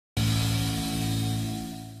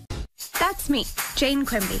That's me, Jane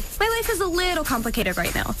Quimby. My life is a little complicated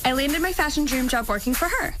right now. I landed my fashion dream job working for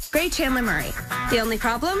her, great Chandler Murray. The only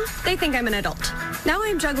problem? They think I'm an adult. Now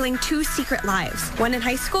I'm juggling 2 secret lives, one in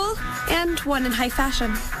high school and one in high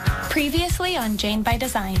fashion. Previously on Jane by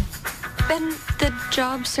Design. Then the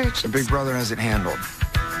job search... The big brother has it handled.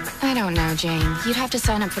 I don't know, Jane. You'd have to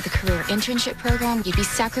sign up for the career internship program. You'd be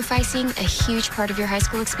sacrificing a huge part of your high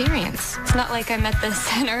school experience. It's not like I'm at the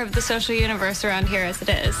center of the social universe around here as it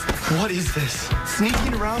is. What is this?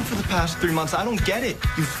 Sneaking around for the past 3 months. I don't get it.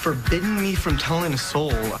 You've forbidden me from telling a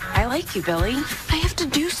soul. I like you, Billy. I have to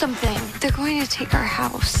do something. They're going to take our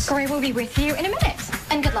house. Corey will be with you in a minute.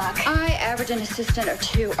 And good luck. I average an assistant or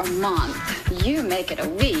 2 a month. You make it a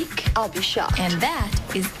week, I'll be shocked. And that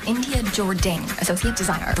is India Jordan, associate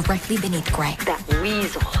designer, directly beneath Gray. That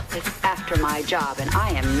weasel is after my job, and I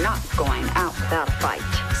am not going out without a fight.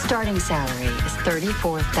 Starting salary is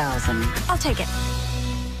 $34,000. I'll take it.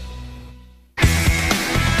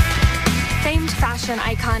 Famed fashion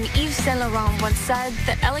icon Yves Saint Laurent once said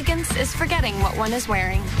that elegance is forgetting what one is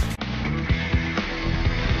wearing.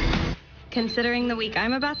 Considering the week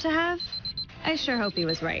I'm about to have, I sure hope he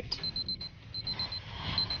was right.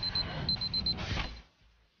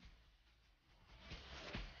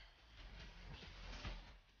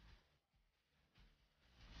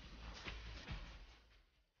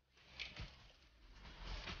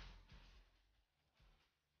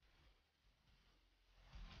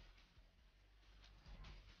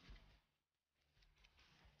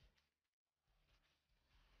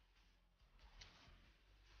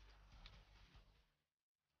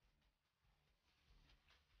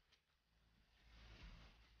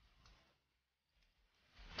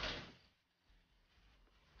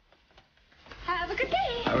 Have a good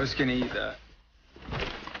day. I was gonna eat that.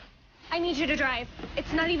 I need you to drive.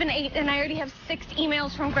 It's not even 8, and I already have 6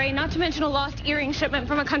 emails from Gray, not to mention a lost earring shipment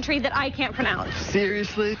from a country that I can't pronounce.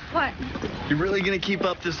 Seriously? What? You really gonna keep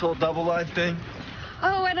up this whole double life thing?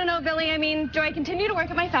 Oh, I don't know, Billy. I mean, do I continue to work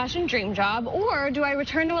at my fashion dream job, or do I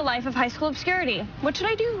return to a life of high school obscurity? What should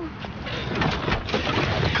I do?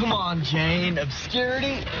 Come on, Jane.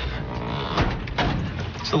 Obscurity?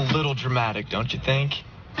 It's a little dramatic, don't you think?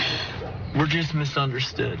 We're just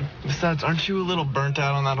misunderstood. Besides, aren't you a little burnt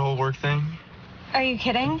out on that whole work thing? Are you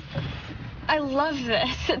kidding? I love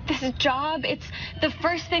this job. It's the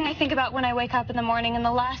first thing I think about when I wake up in the morning and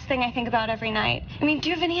the last thing I think about every night. I mean, do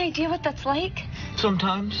you have any idea what that's like?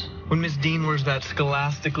 Sometimes. When Miss Dean wears that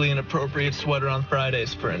scholastically inappropriate sweater on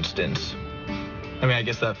Fridays, for instance. I mean, I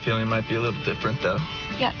guess that feeling might be a little different, though.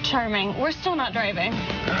 Yeah, charming. We're still not driving.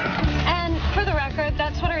 And for the record,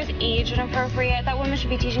 that sweater is age inappropriate. That woman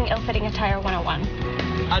should be teaching ill-fitting attire 101.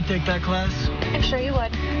 I'd take that class. I'm sure you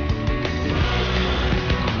would.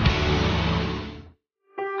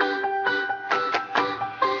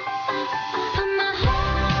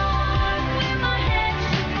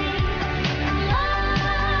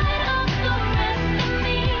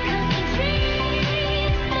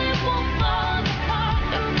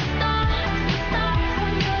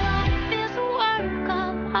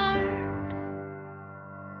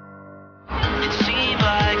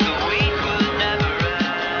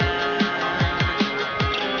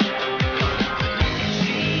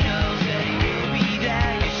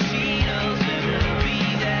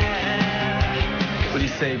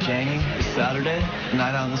 Say, Janie, it's Saturday,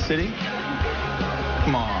 night out in the city.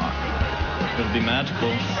 Come on. It'll be magical.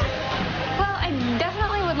 Well, I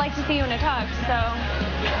definitely would like to see you in a tux, so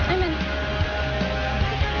I'm in.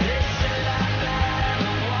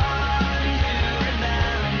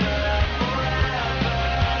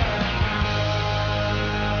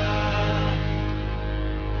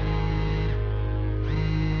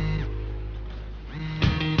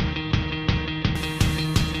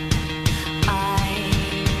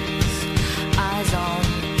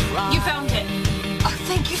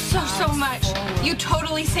 So much. You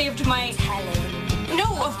totally saved my...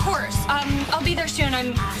 No, of course. I'll be there soon.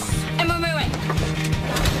 I'm on my way.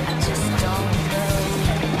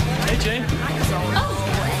 Hey, Jane. Oh,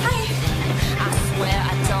 hi. I swear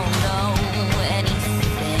I don't know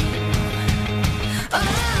anything. Oh.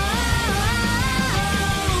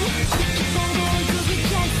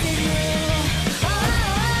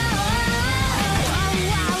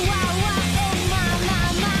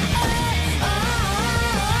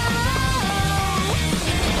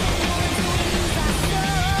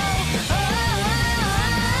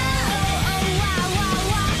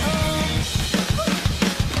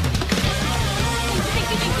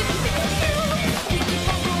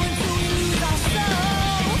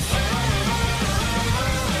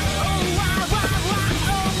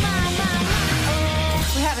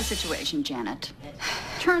 Situation, Janet.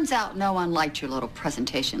 Turns out no one liked your little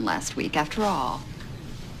presentation last week after all.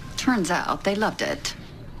 Turns out they loved it.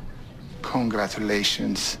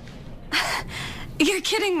 Congratulations. You're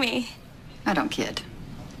kidding me. I don't kid.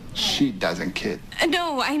 She doesn't kid.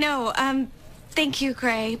 No, I know. Thank you,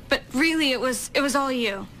 Gray. But really, it was all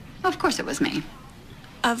you. Of course it was me.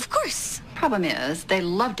 Of course. Problem is, they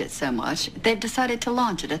loved it so much, they've decided to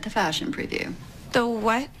launch it at the fashion preview. The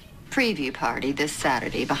what? Preview party this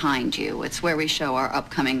Saturday behind you. It's where we show our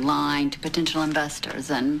upcoming line to potential investors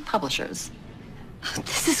and publishers.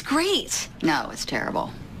 This is great. No, it's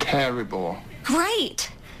terrible. Terrible. Great.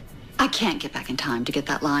 I can't get back in time to get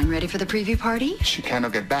that line ready for the preview party. She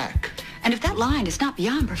cannot get back. And if that line is not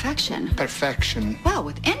beyond perfection, Perfection. well,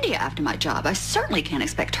 with India after my job, I certainly can't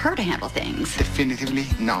expect her to handle things. Definitively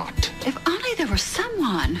not. If only there was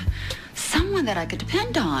someone that I could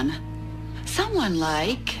depend on. Someone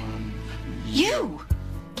like you.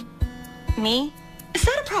 Me? Is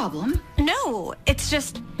that a problem? No, it's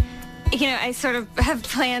just, I sort of have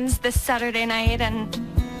plans this Saturday night and...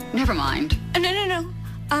 Never mind. No.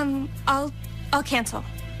 I'll cancel.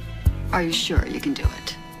 Are you sure you can do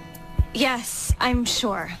it? Yes, I'm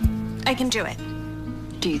sure. I can do it.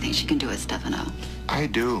 Do you think she can do it, Stefano? I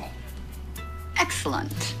do.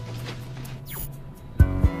 Excellent.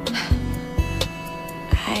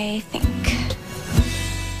 I think.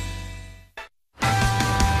 I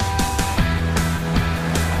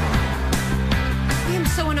am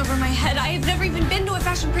so in over my head. I have never even been to a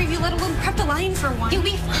fashion preview, let alone prepped a line for one. You'll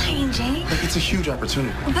be fine, Jane. Like, it's a huge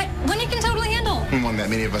opportunity. But one you can totally handle. And one that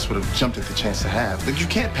many of us would have jumped at the chance to have. Like, you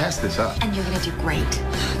can't pass this up. And you're gonna do great.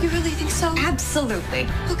 You really think so? Absolutely.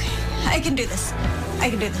 Okay, I can do this. I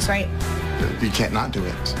can do this, right? You can't not do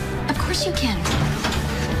it. Of course you can.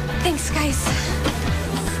 Thanks, guys.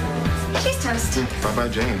 He's toast. Bye-bye,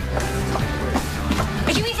 Jane.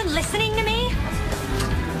 Are you even listening to me?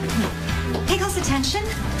 Pay close attention,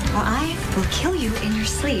 or I will kill you in your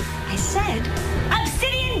sleep. I said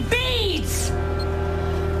obsidian beads!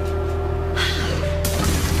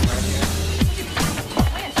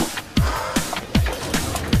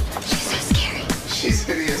 She's so scary. She's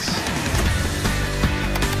hideous.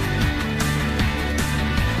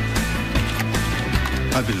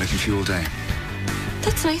 I've been looking for you all day.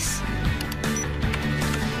 That's nice.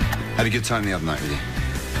 Had a good time the other night with you.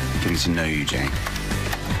 Getting to know you, Jane.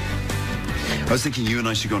 I was thinking you and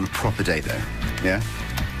I should go on a proper date, though. Yeah?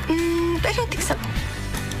 I don't think so.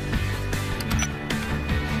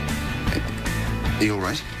 Are you all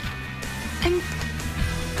right? I'm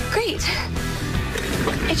great.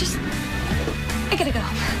 I gotta go.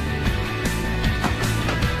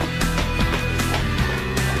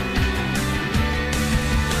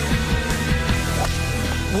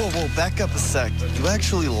 Whoa, back up a sec. You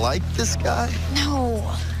actually like this guy?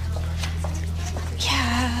 No.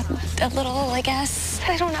 Yeah, a little, I guess.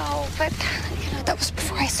 I don't know, but, that was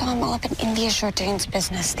before I saw him all up in India Jourdain's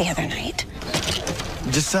business the other night.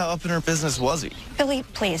 Just how up in her business was he? Billy,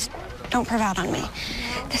 please, don't prove out on me.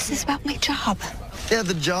 This is about my job. Yeah,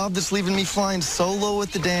 the job that's leaving me flying solo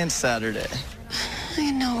at the dance Saturday.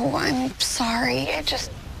 I know, I'm sorry.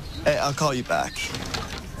 Hey, I'll call you back.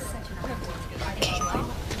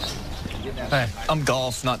 Hey. I'm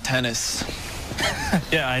golf, not tennis.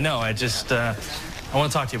 Yeah, I know. I want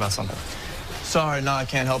to talk to you about something. Sorry, no, I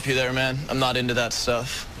can't help you there, man. I'm not into that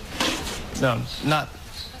stuff. No, not...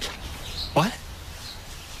 What?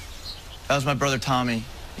 That was my brother Tommy.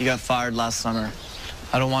 He got fired last summer.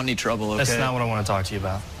 I don't want any trouble, okay? That's not what I want to talk to you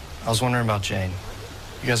about. I was wondering about Jane.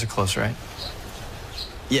 You guys are close, right?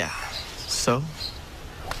 Yeah. So?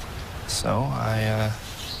 So,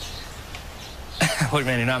 Look,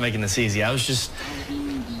 man, you're not making this easy. I was just...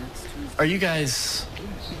 Are you guys...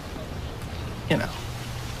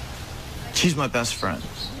 She's my best friend.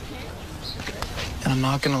 And I'm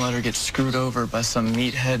not gonna let her get screwed over by some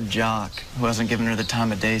meathead jock who hasn't given her the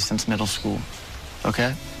time of day since middle school.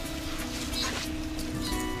 Okay?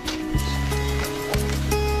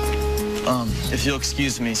 If you'll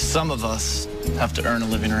excuse me, some of us have to earn a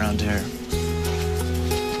living around here.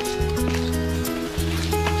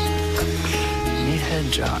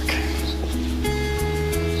 Meathead jock.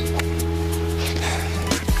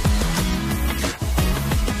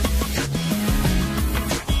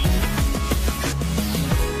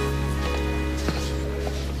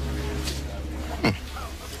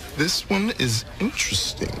 This one is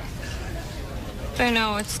interesting. I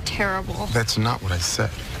know, it's terrible. That's not what I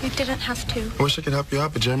said. You didn't have to. I wish I could help you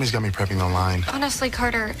out, but Jeremy's got me prepping the line. Honestly,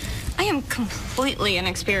 Carter, I am completely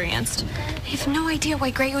inexperienced. I have no idea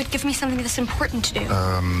why Gray would give me something this important to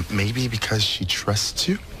do. Maybe because she trusts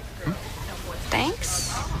you?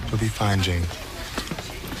 Thanks. You'll be fine, Jane.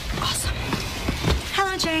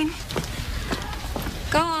 on, Jane.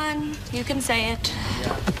 Go on. You can say it.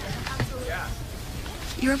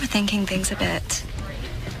 You're overthinking things a bit.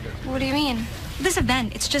 What do you mean? This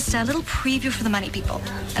event, it's just a little preview for the money people.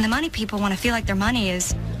 And the money people want to feel like their money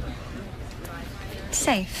is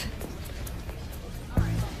safe.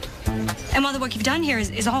 And while the work you've done here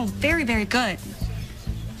is all very, very good,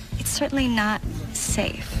 it's certainly not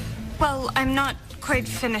safe. Well, I'm not quite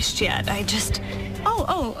finished yet. I just...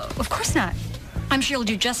 Oh, of course not. I'm sure you'll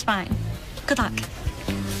do just fine. Good luck.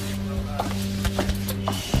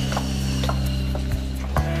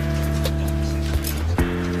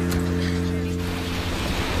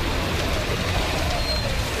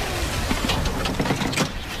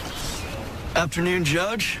 Afternoon,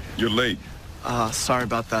 Judge. You're late. Sorry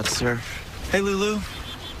about that, sir. Hey, Lulu.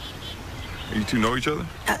 You two know each other?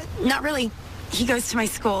 Not really. He goes to my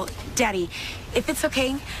school. Daddy, if it's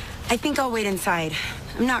okay, I think I'll wait inside.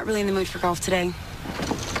 I'm not really in the mood for golf today.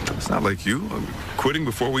 It's not like you. Quitting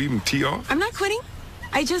before we even tee off? I'm not quitting.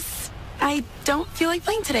 I don't feel like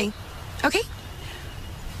playing today. Okay?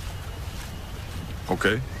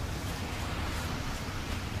 Okay.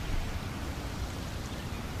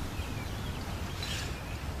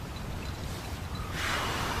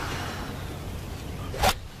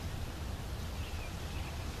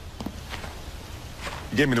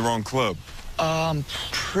 You gave me the wrong club.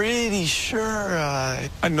 Pretty sure I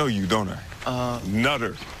know you, don't I?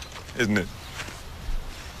 Nutter, isn't it?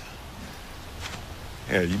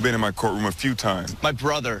 Yeah, you've been in my courtroom a few times. My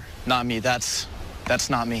brother, not me. That's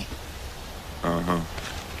not me. Uh-huh.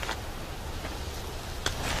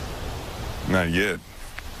 Not yet.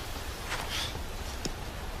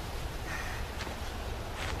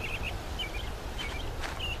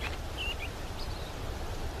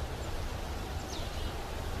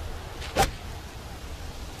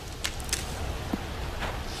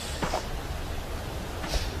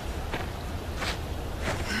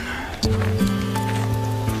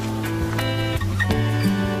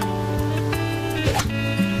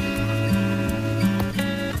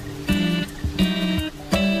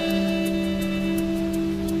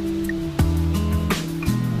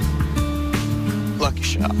 Lucky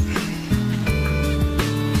shot.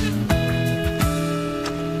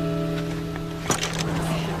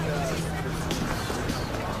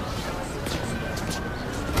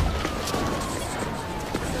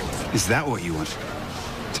 Is that what you want?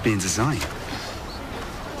 To be in design?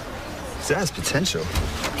 That has potential.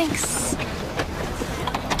 Thanks.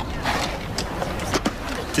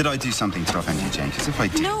 Did I do something to offend you, Jane? Because if I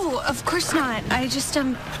did... No, of course not. I just,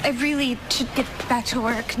 I really should get back to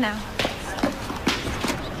work now.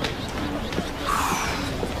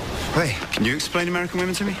 Hey, can you explain American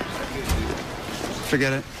women to me?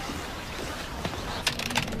 Forget it.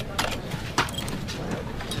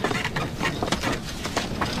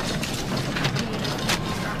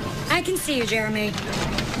 I can see you, Jeremy.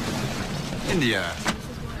 India.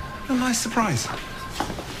 What a nice surprise.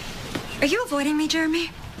 Are you avoiding me, Jeremy?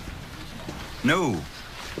 No.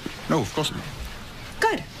 No, of course not.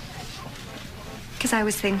 Good. Because I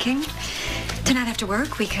was thinking, tonight after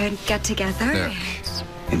work, we could get together. Look,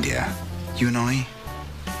 India, you and I,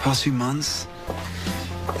 past few months,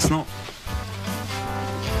 it's not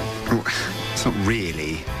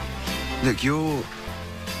really. Look, you're...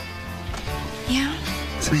 Yeah?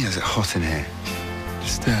 To me, is it hot in here?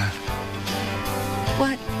 Just,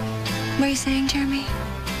 What were you saying, Jeremy?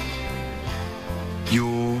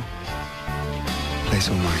 Your place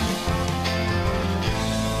or mine?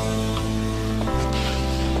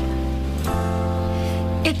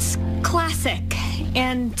 It's classic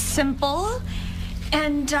and simple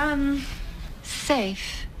and,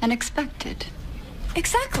 Safe and expected.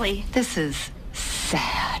 exactly. This is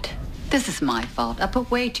sad. This is my fault. I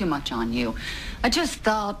put way too much on you. I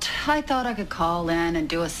thought I could call in and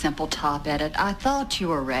do a simple top edit. I thought you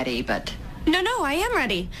were ready, but... No, I am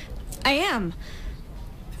ready. I am.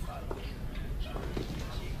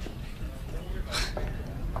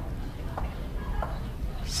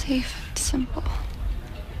 Safe and simple.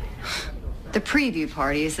 The preview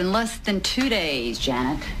party is in less than 2 days,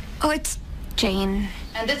 Janet. Oh, it's Jane.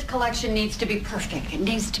 And this collection needs to be perfect. It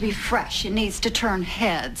needs to be fresh. It needs to turn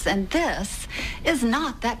heads. And this is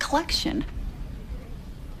not that collection.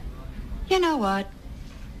 You know what?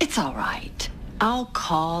 It's all right. I'll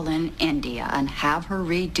call in India and have her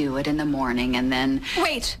redo it in the morning and then...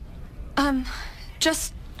 Wait.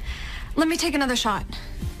 Just let me take another shot.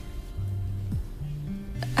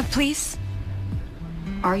 Please?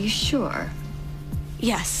 Are you sure?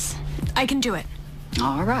 Yes, I can do it.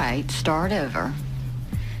 All right, start over.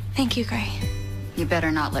 Thank you, Gray. You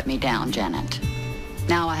better not let me down, Janet.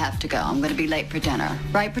 Now I have to go. I'm going to be late for dinner.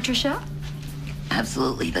 Right, Patricia?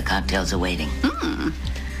 Absolutely. The cocktails are waiting.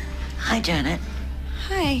 Hi, Janet.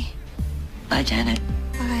 Hi. Bye, Janet.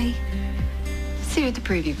 Bye. See you at the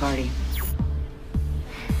preview party.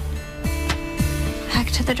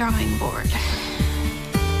 Back to the drawing board.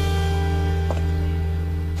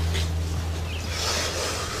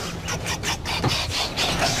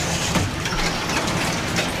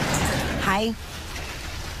 Hi.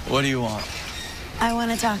 What do you want? I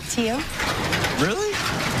want to talk to you. Really?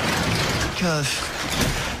 Because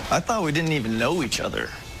I thought we didn't even know each other.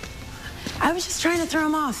 I was just trying to throw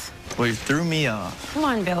him off. Well, you threw me off. Come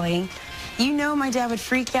on, Billy. You know my dad would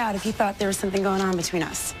freak out if he thought there was something going on between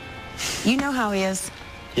us. You know how he is.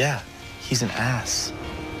 Yeah, he's an ass.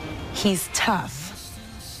 He's tough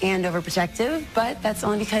and overprotective, but that's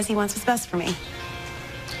only because he wants what's best for me.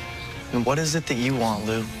 And what is it that you want,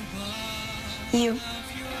 Lou? You.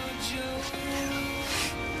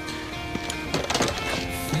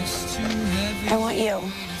 I want you.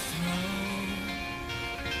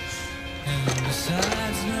 And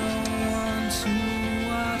besides, no one to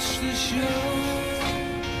watch the show.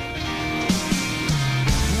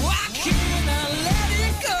 Why can't I let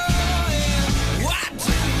it go? Yeah. Why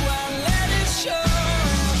do I let it show?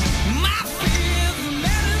 My fear of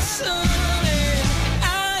medicine. Yeah.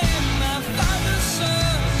 I am my father's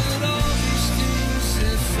son. And all these things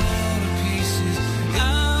that fall to pieces. I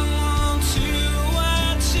want to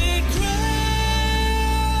watch it grow.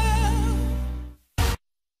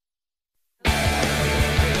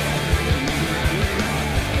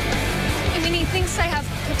 Thinks I have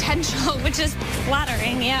potential, which is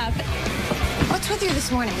flattering, yeah. But what's with you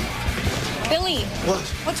this morning? Billy. What?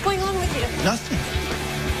 What's going on with you? Nothing.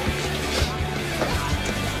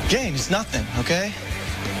 Jane, it's nothing, okay?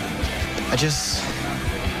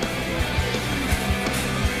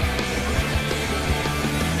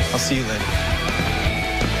 I'll see you later.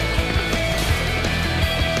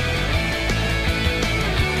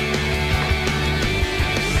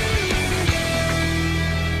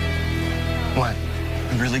 What?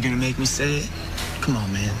 You really gonna make me say it? Come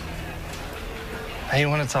on, man. How you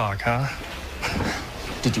want to talk, huh?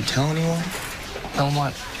 Did you tell anyone? Tell them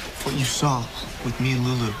what? What you saw with me and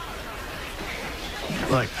Lulu.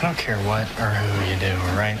 Look, I don't care what or who you do,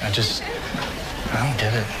 all right? I don't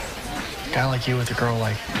get it. A guy like you with a girl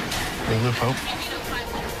like Lulu Pope.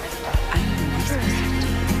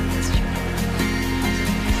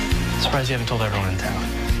 Surprised you haven't told everyone in town.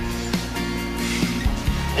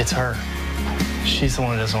 It's her. She's the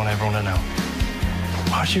one who doesn't want everyone to know.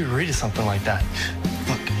 Why would you agree to something like that?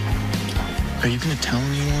 Look, are you gonna tell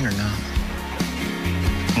anyone or not?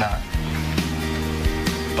 Not.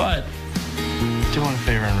 But I do want a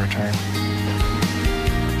favor in return.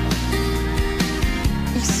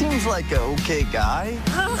 He seems like an okay guy.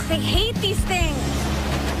 Oh, I hate these things.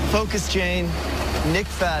 Focus, Jane. Nick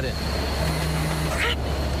Fadden.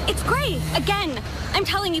 It's great. Again, I'm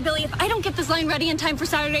telling you, Billy, if I don't get this line ready in time for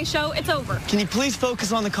Saturday's show, it's over. Can you please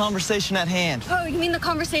focus on the conversation at hand? Oh, you mean the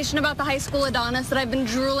conversation about the high school Adonis that I've been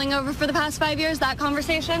drooling over for the past 5 years? That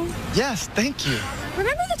conversation? Yes, thank you.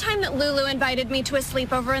 Remember the time that Lulu invited me to a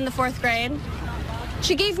sleepover in the 4th grade?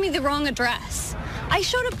 She gave me the wrong address. I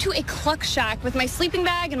showed up to a cluck shack with my sleeping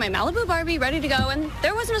bag and my Malibu Barbie ready to go, and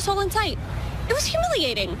there wasn't a soul in sight. It was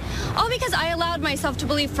humiliating, all because I allowed myself to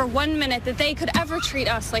believe for 1 minute that they could ever treat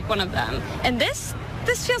us like one of them. And this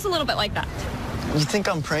feels a little bit like that. You think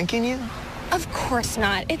I'm pranking you? Of course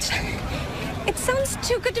not. It sounds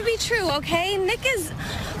too good to be true, okay? Nick is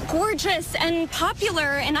gorgeous and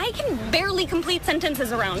popular, and I can barely complete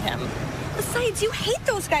sentences around him. Besides, you hate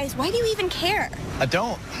those guys. Why do you even care? I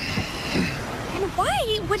don't. And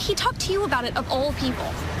why would he talk to you about it, of all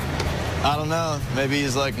people? I don't know. Maybe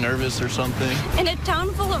he's like nervous or something. In a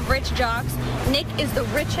town full of rich jocks, Nick is the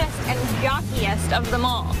richest and jockiest of them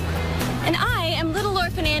all. And I am little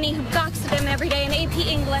orphan Annie who gawks at him every day in AP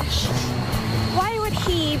English. Why would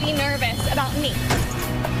he be nervous about me?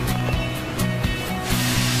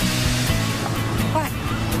 What?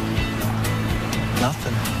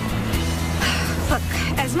 Nothing.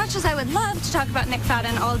 Look, as much as I would love to talk about Nick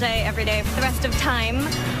Fadden all day, every day, for the rest of time,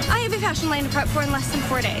 I have a fashion line to prep for in less than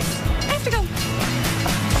 4 days. I have to go.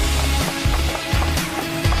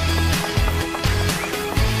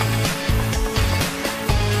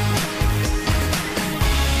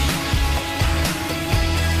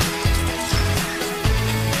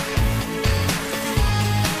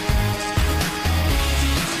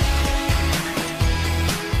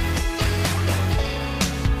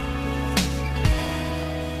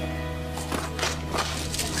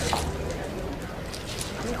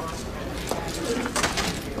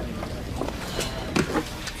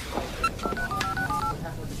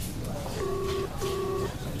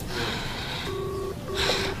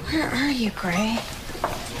 you, Gray.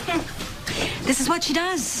 This is what she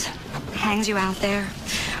does. Hangs you out there,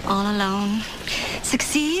 all alone.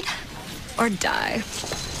 Succeed or die.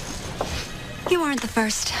 You aren't the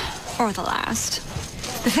first or the last.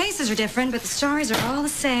 The faces are different, but the stories are all the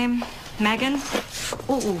same. Megan.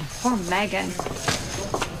 Ooh, poor Megan.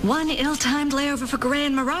 One ill-timed layover for Gray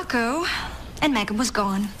in Morocco, and Megan was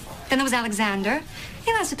gone. Then there was Alexander.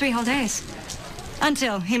 He lasted 3 whole days.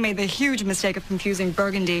 Until he made the huge mistake of confusing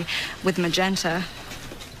burgundy with magenta.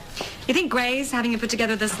 You think Gray's having you put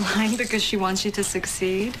together this line because she wants you to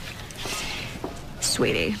succeed?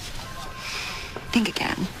 Sweetie, think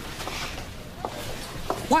again.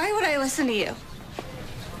 Why would I listen to you?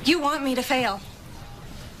 You want me to fail.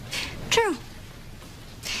 True.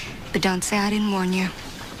 But don't say I didn't warn you.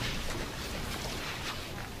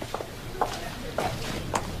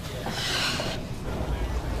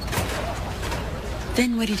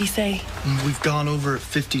 Then what did he say? We've gone over it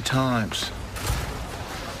 50 times.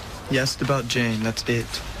 He asked about Jane, that's it.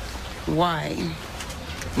 Why?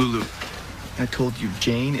 Lulu, I told you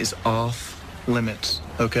Jane is off limits,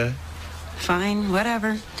 okay? Fine,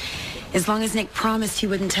 whatever. As long as Nick promised he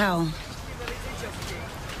wouldn't tell.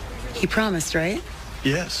 He promised, right?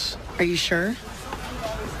 Yes. Are you sure?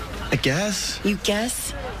 I guess. You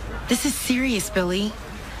guess? This is serious, Billy.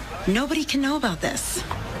 Nobody can know about this.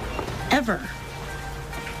 Ever.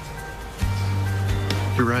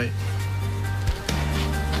 You're right.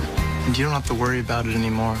 And you don't have to worry about it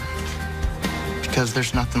anymore. Because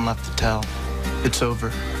there's nothing left to tell. It's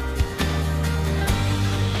over.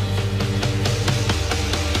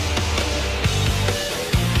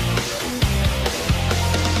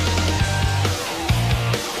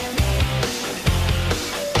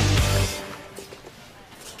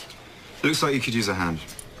 Looks like you could use a hand.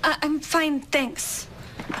 I'm fine, thanks.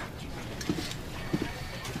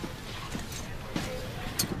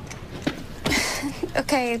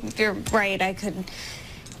 Okay, you're right. I could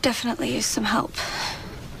definitely use some help.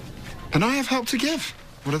 And I have help to give.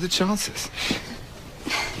 What are the chances?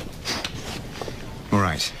 All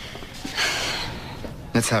right.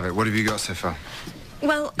 Let's have it. What have you got so far?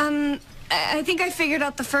 Well, I think I figured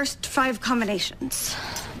out the first 5 combinations.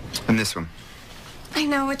 And this one? I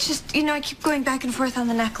know, it's just, I keep going back and forth on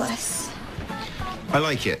the necklace. I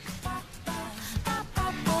like it.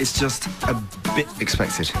 It's just a bit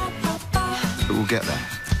expected. But we'll get there.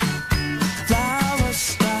 Flowers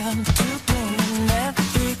start to bloom in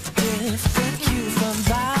every different hue, from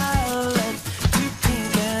violet to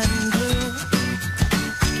pink and blue.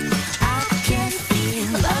 I can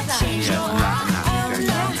feel a change. I'm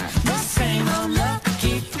not the same. I'm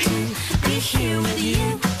lucky to be here with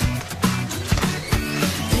you.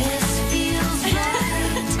 This feels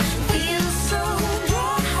right, feels so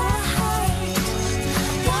right.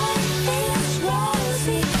 Life is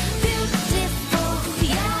rosy, beautiful,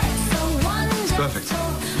 yeah, it's so wonderful. Perfect.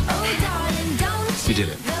 Oh, darling, don't You did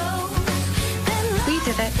it. We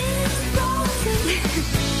did it.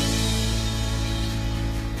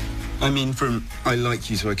 I mean, from I like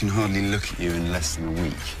you so I can hardly look at you in less than a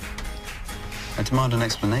week. I demand an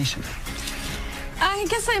explanation. I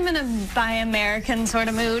guess I'm in a buy American sort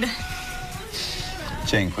of mood.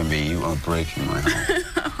 Jane Quimby, you are breaking my heart.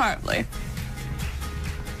 Hardly.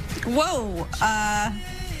 Whoa,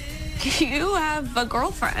 you have a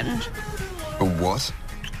girlfriend. A what?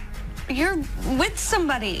 You're with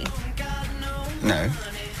somebody. No.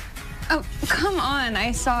 Oh, come on,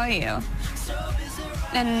 I saw you.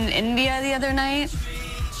 In India the other night.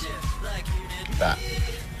 That.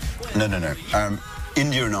 No.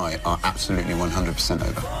 India and I are absolutely 100%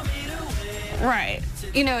 over. Right.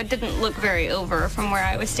 It didn't look very over from where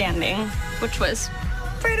I was standing, which was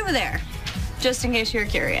right over there, just in case you were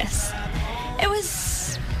curious. It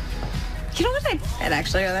was... You know what? I'd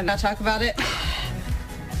actually rather not talk about it.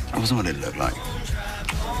 That wasn't what it looked like.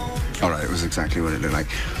 All right, it was exactly what it looked like.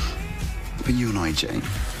 But you and I, Jane,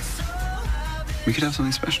 we could have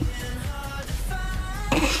something special.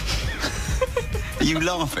 Are you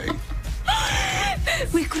laughing?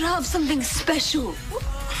 We could have something special.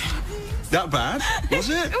 That bad? Was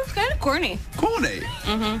it? It was kind of corny. Corny?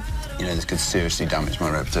 Mm-hmm. You know, this could seriously damage my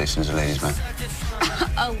reputation as a ladies' man.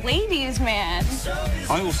 A ladies' man.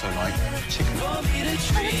 I also like chicken. Oh, that's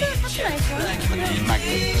a nice one.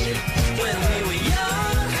 Magnet.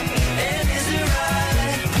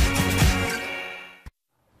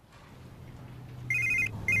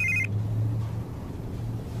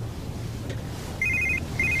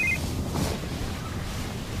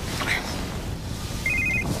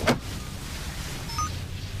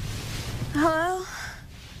 Hello?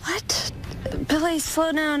 What? Billy,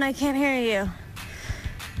 slow down. I can't hear you.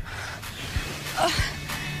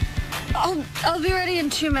 I'll be ready in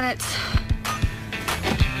 2 minutes.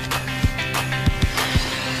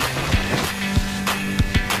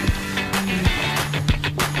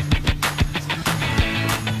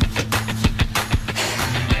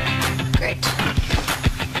 Great.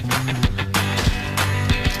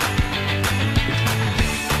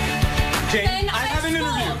 Jane, I have an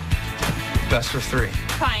interview. Best of 3.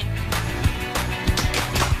 Fine.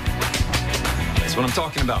 That's what I'm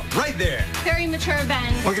talking about. Right there. Very mature,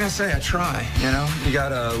 Ben. What can I say? I try, you know? You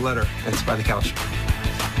got a letter. It's by the couch.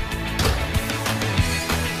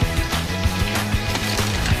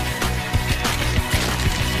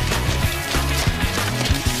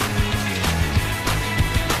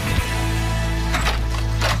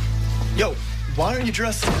 Yo, why aren't you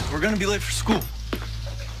dressed? We're gonna be late for school.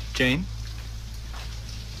 Jane?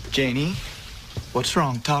 Janie? What's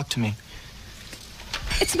wrong? Talk to me.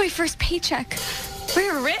 It's my first paycheck.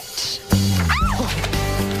 We're rich.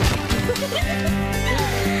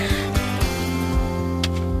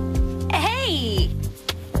 Hey!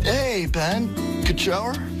 Hey, Ben. Good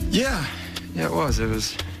shower? Yeah, it was. It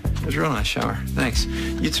was a real nice shower. Thanks.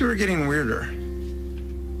 You two are getting weirder.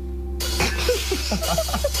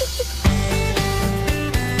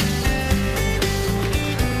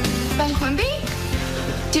 Ben Quimby?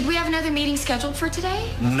 Did we have another meeting scheduled for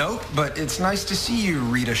today? Nope, but it's nice to see you,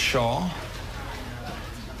 Rita Shaw.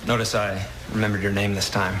 Notice I remembered your name this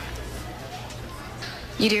time.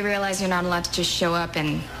 You do realize you're not allowed to just show up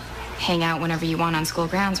and hang out whenever you want on school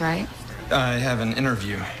grounds, right? I have an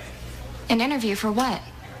interview. An interview for what?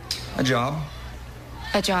 A job.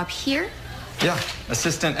 A job here? Yeah,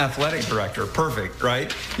 assistant athletic director. Perfect,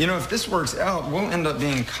 right? You know, if this works out, we'll end up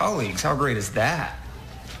being colleagues. How great is that?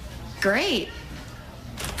 Great.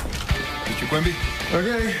 Mr. Quimby?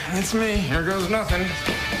 Okay, that's me. Here goes nothing.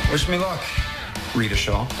 Wish me luck, Rita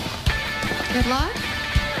Shaw. Good luck.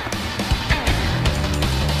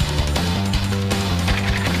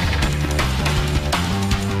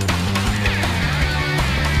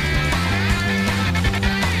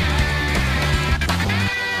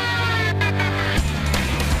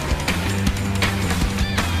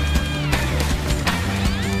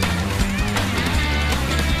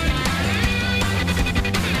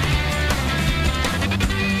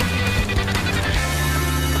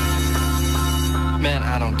 Man,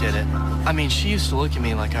 I don't get it. I mean, she used to look at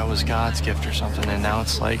me like I was God's gift or something, and now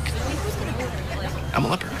it's like I'm a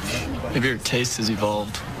leper. Maybe your taste has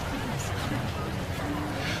evolved.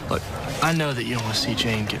 Look, I know that you don't want to see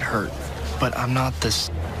Jane get hurt, but I'm not this...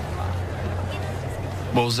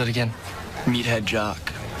 What was it again? Meathead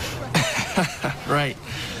jock. Right.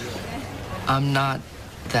 I'm not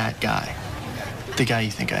that guy. The guy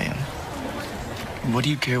you think I am. What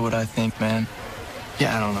do you care what I think, man?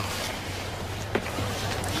 Yeah, I don't know.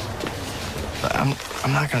 But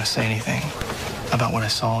I'm not gonna say anything about what I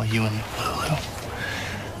saw you and Lulu.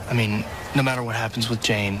 I mean, no matter what happens with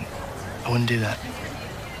Jane, I wouldn't do that.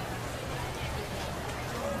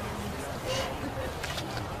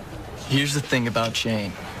 Here's the thing about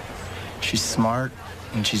Jane. She's smart,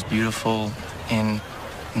 and she's beautiful, and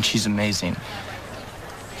she's amazing.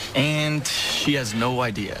 And she has no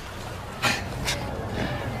idea.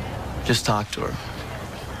 Just talk to her.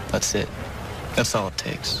 That's it. That's all it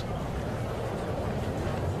takes.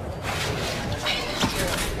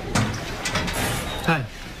 Hi.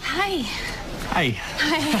 Hi. Hi.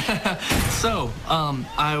 Hi. So,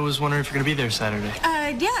 I was wondering if you're gonna be there Saturday.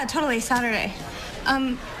 Yeah, totally, Saturday.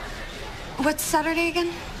 What's Saturday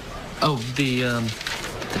again? Oh, the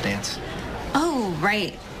dance. Oh,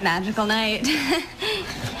 right. Magical night.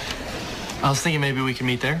 I was thinking maybe we could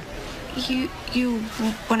meet there. You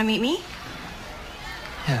want to meet me?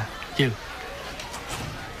 Yeah, you.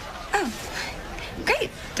 Oh, great.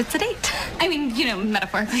 It's a date. I mean, you know,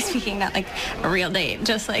 metaphorically speaking, not like a real date.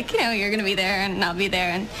 Just like, you know, you're gonna be there and I'll be there,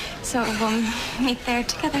 and so we'll meet there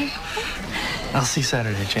together. I'll see you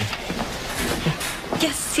Saturday, Jane.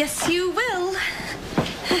 Yes, yes, you will.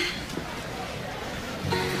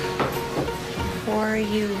 Or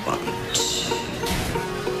you won't.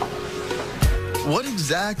 What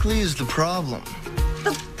exactly is the problem?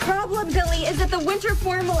 The problem, Billy, is that the winter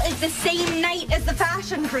formal is the same night as the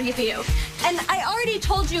fashion preview. And I already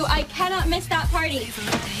told you I cannot miss that party.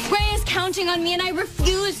 Gray is counting on me, and I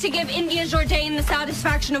refuse to give India Jourdain the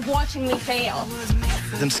satisfaction of watching me fail.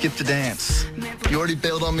 Then skip the dance. You already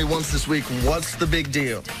bailed on me once this week. What's the big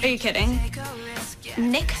deal? Are you kidding?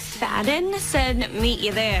 Nick Fadden said meet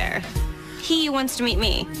you there. He wants to meet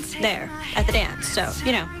me there at the dance, so,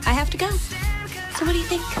 you know, I have to go. So what do you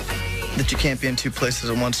think? That you can't be in two places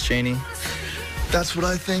at once, Janie. That's what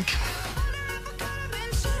I think.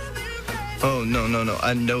 Oh, no.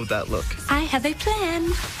 I know that look. I have a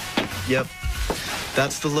plan. Yep.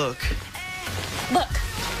 That's the look. Look,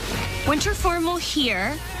 winter formal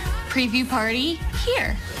here, preview party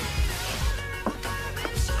here.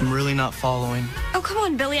 I'm really not following. Oh, come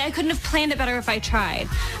on, Billy. I couldn't have planned it better if I tried.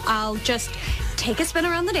 I'll just take a spin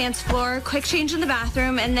around the dance floor, quick change in the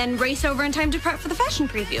bathroom, and then race over in time to prep for the fashion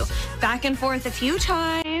preview. Back and forth a few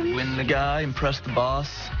times. Win the guy, impress the boss.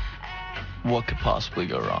 What could possibly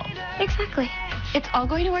go wrong? Exactly. It's all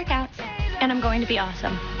going to work out, and I'm going to be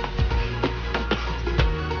awesome.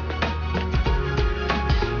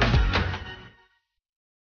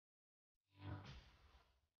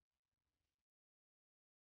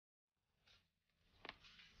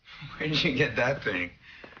 Where did you get that thing?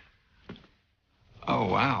 Oh,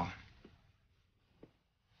 wow.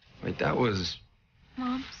 Wait, that was...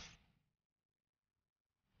 Mom's.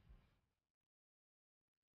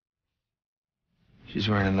 She's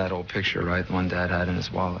wearing that old picture, right? The one Dad had in his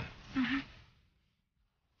wallet. Mm-hmm.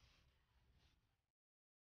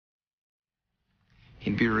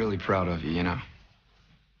 He'd be really proud of you, you know?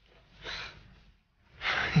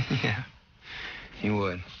 Yeah, he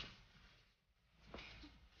would.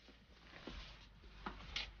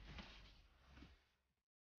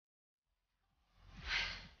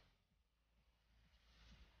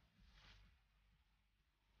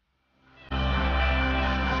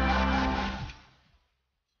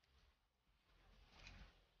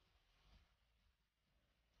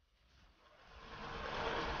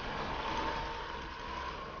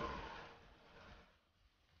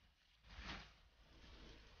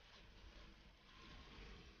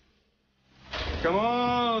 Come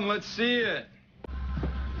on, let's see it.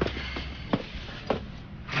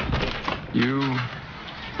 You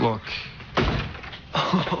look...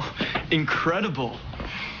 Oh, incredible.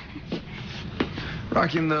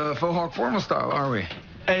 Rocking the faux hawk formal style, are we?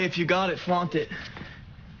 Hey, if you got it, flaunt it.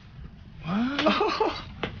 What? Oh.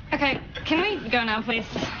 Okay, can we go now, please?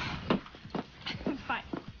 Fine.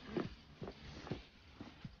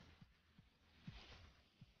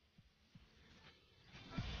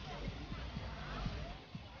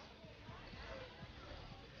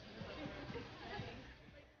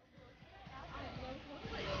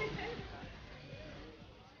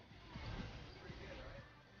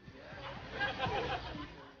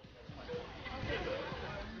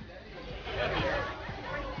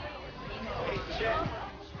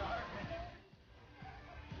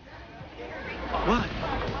 What?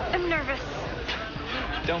 I'm nervous.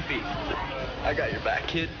 Don't be. I got your back,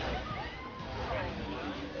 kid.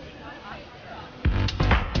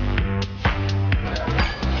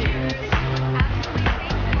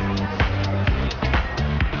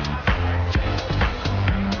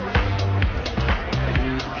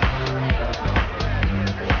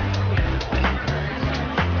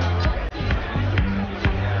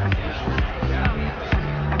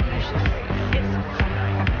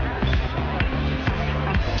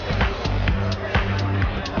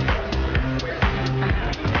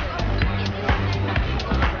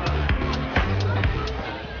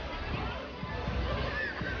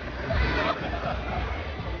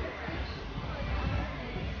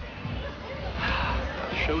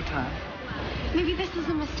 Showtime. Maybe this is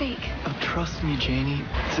a mistake. Oh, trust me, Janie.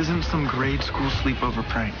 This isn't some grade school sleepover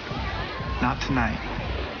prank. Not tonight.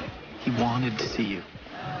 He wanted to see you.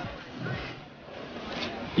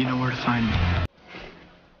 You know where to find me.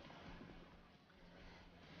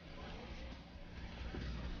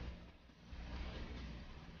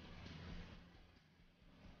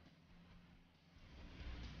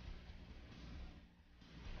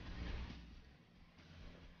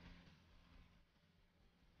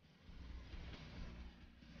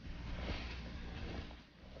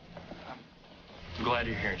 I'm glad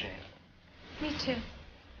you're here, Jane. Me too.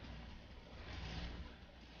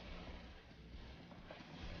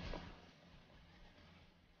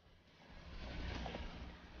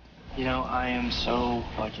 You know, I am so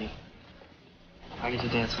lucky. I get to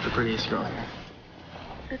dance with the prettiest girl here.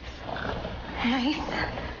 It's nice.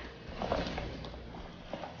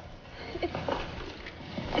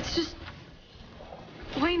 It's just...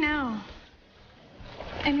 Why now?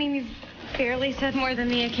 I mean, you've barely said more than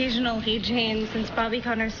the occasional "Hey, Jane" since Bobby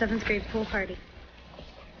Connor's 7th grade pool party.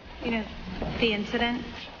 You know, the incident.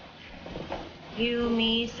 You,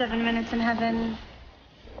 me, 7 minutes in heaven.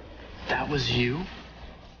 That was you?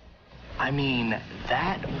 I mean,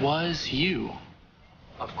 that was you.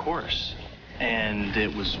 Of course. And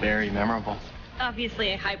it was very memorable.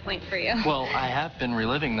 Obviously a high point for you. Well, I have been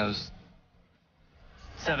reliving those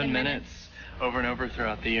 7 minutes over and over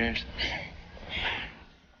throughout the years.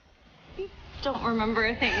 Don't remember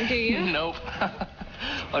a thing, do you? Nope.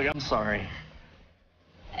 Like, I'm sorry.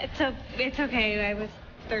 It's okay. I was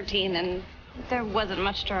 13 and there wasn't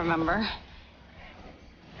much to remember.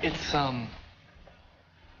 It's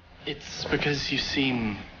because you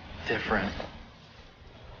seem different.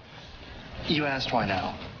 You asked why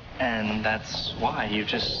now, and that's why. You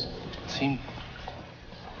just seem,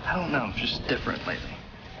 I don't know, just different lately.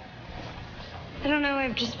 I don't know,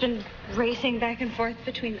 I've just been racing back and forth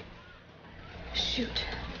between... Shoot.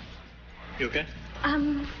 You okay?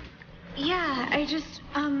 Yeah, I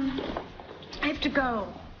have to go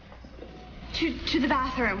to the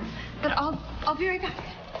bathroom, but I'll be right back.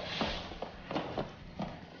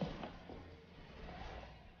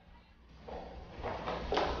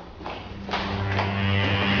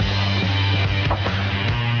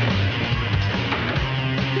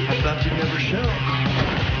 I thought you'd never show.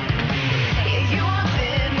 You walked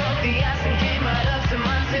in, broke the ice and came right up to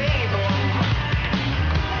my table.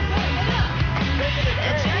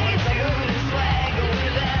 And drank it to the swagger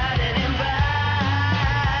without an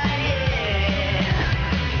invite, yeah.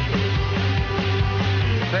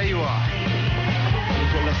 There you are.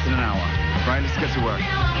 We've got less than an hour. Right, let's get to work.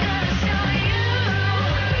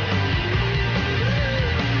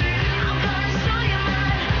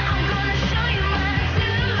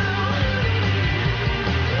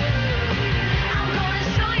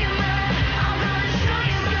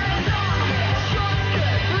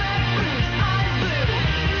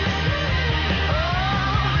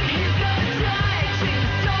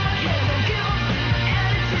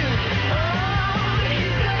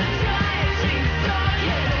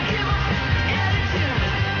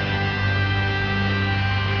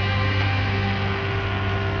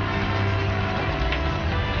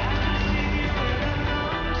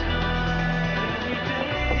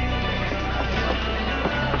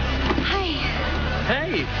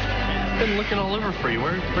 Hey, been looking all over for you.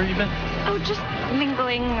 Where you been? Oh, just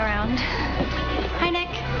mingling around. Hi, Nick.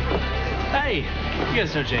 Hey, you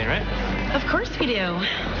guys know Jane, right? Of course we do.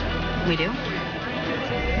 We do?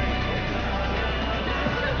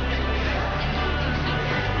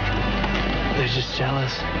 They're just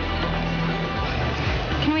jealous.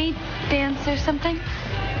 Can we dance or something?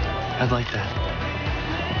 I'd like that.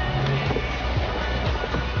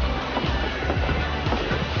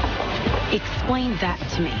 Explain that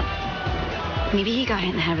to me. Maybe he got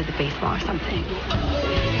hit in the head with a baseball or something.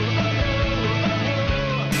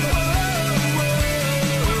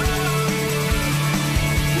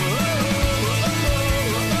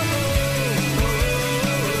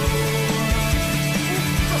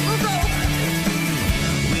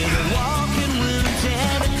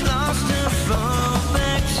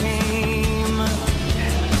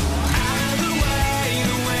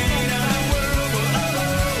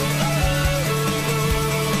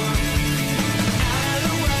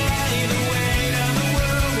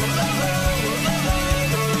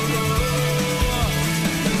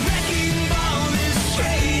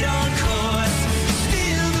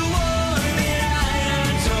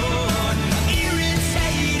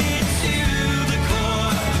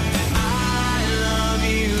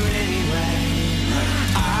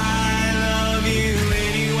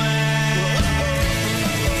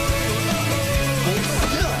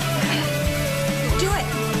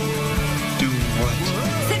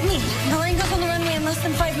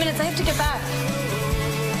 I have to get back.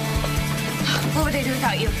 What would I do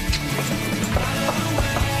without you?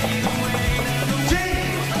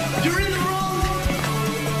 Jane, you're in the wrong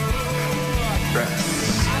dress.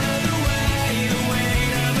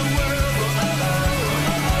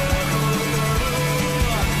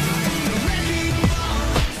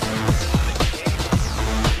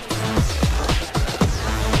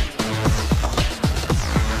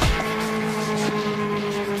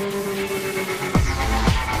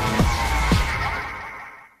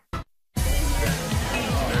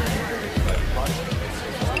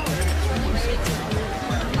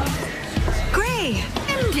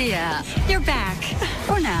 You're back.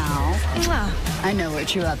 For now. Well, I know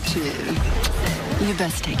what you're up to. You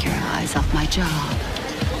best take your eyes off my job.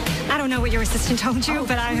 I don't know what your assistant told you,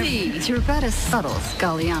 but I... Please, you're about as subtle as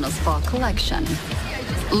Galliano's fall collection.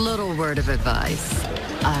 Little word of advice.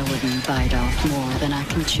 I wouldn't bite off more than I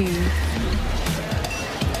can chew.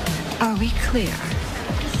 Are we clear?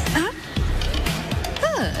 Huh?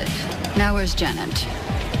 Good. Now where's Janet?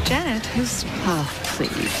 Janet? Who's... Oh,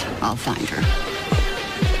 please. I'll find her.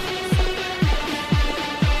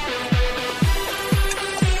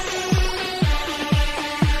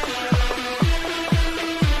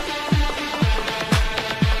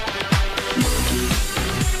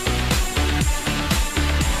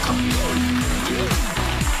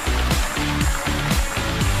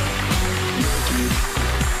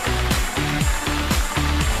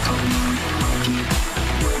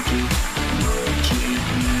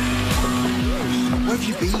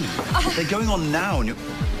 They're going on now, and you're...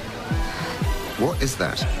 What is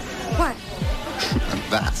that? What?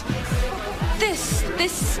 That.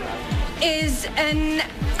 This is an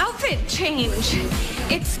outfit change.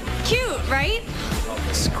 It's cute, right?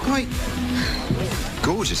 It's quite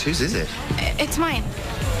gorgeous. Whose is it? It's mine.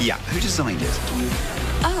 Yeah, who designed it?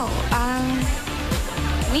 Oh,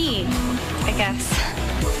 me, I guess.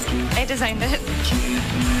 I designed it.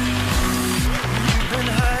 Been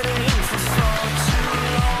hiding for far too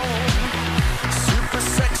long. Super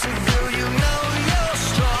sexy girl, you know you're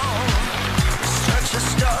strong. Stretch your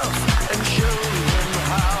stuff and show them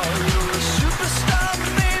how you're a superstar,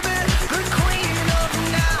 baby, the queen of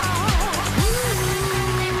now.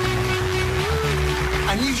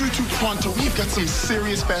 I need you to pronto. We've got some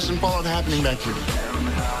serious fashion fallout happening back here.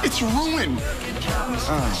 It's ruined.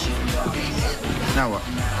 Oh. Now what?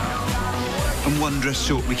 And one dress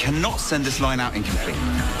short. We cannot send this line out incomplete.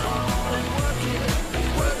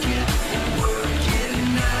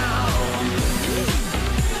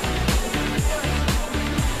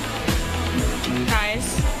 Guys,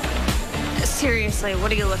 seriously,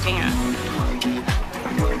 what are you looking at?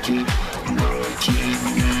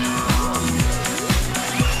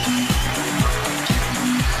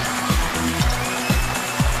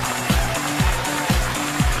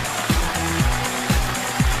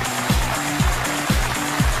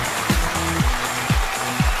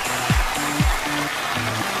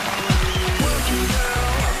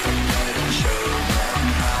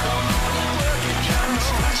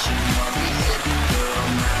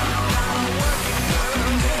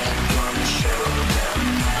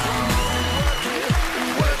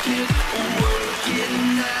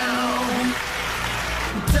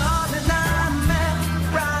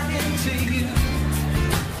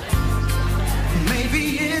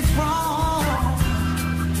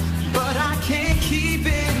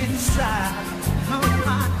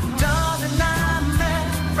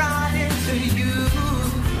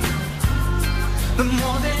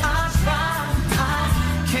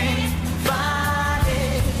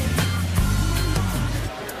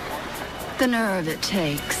 The nerve it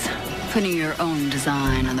takes, putting your own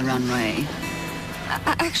design on the runway.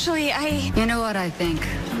 Actually, You know what I think?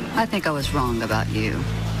 I think I was wrong about you.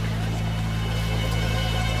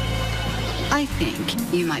 I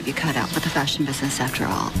think you might be cut out for the fashion business after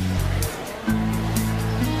all.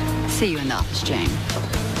 See you in the office, Jane.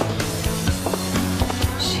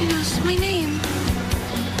 She knows my name.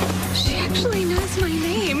 She actually knows my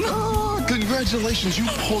name. Oh, congratulations, you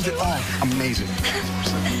pulled it off. Amazing.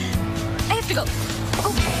 I have to go.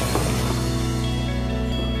 Oh.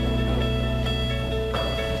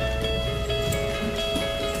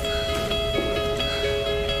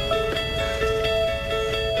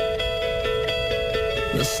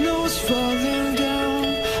 The snow's falling down.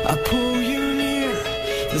 I pull you near.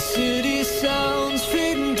 The city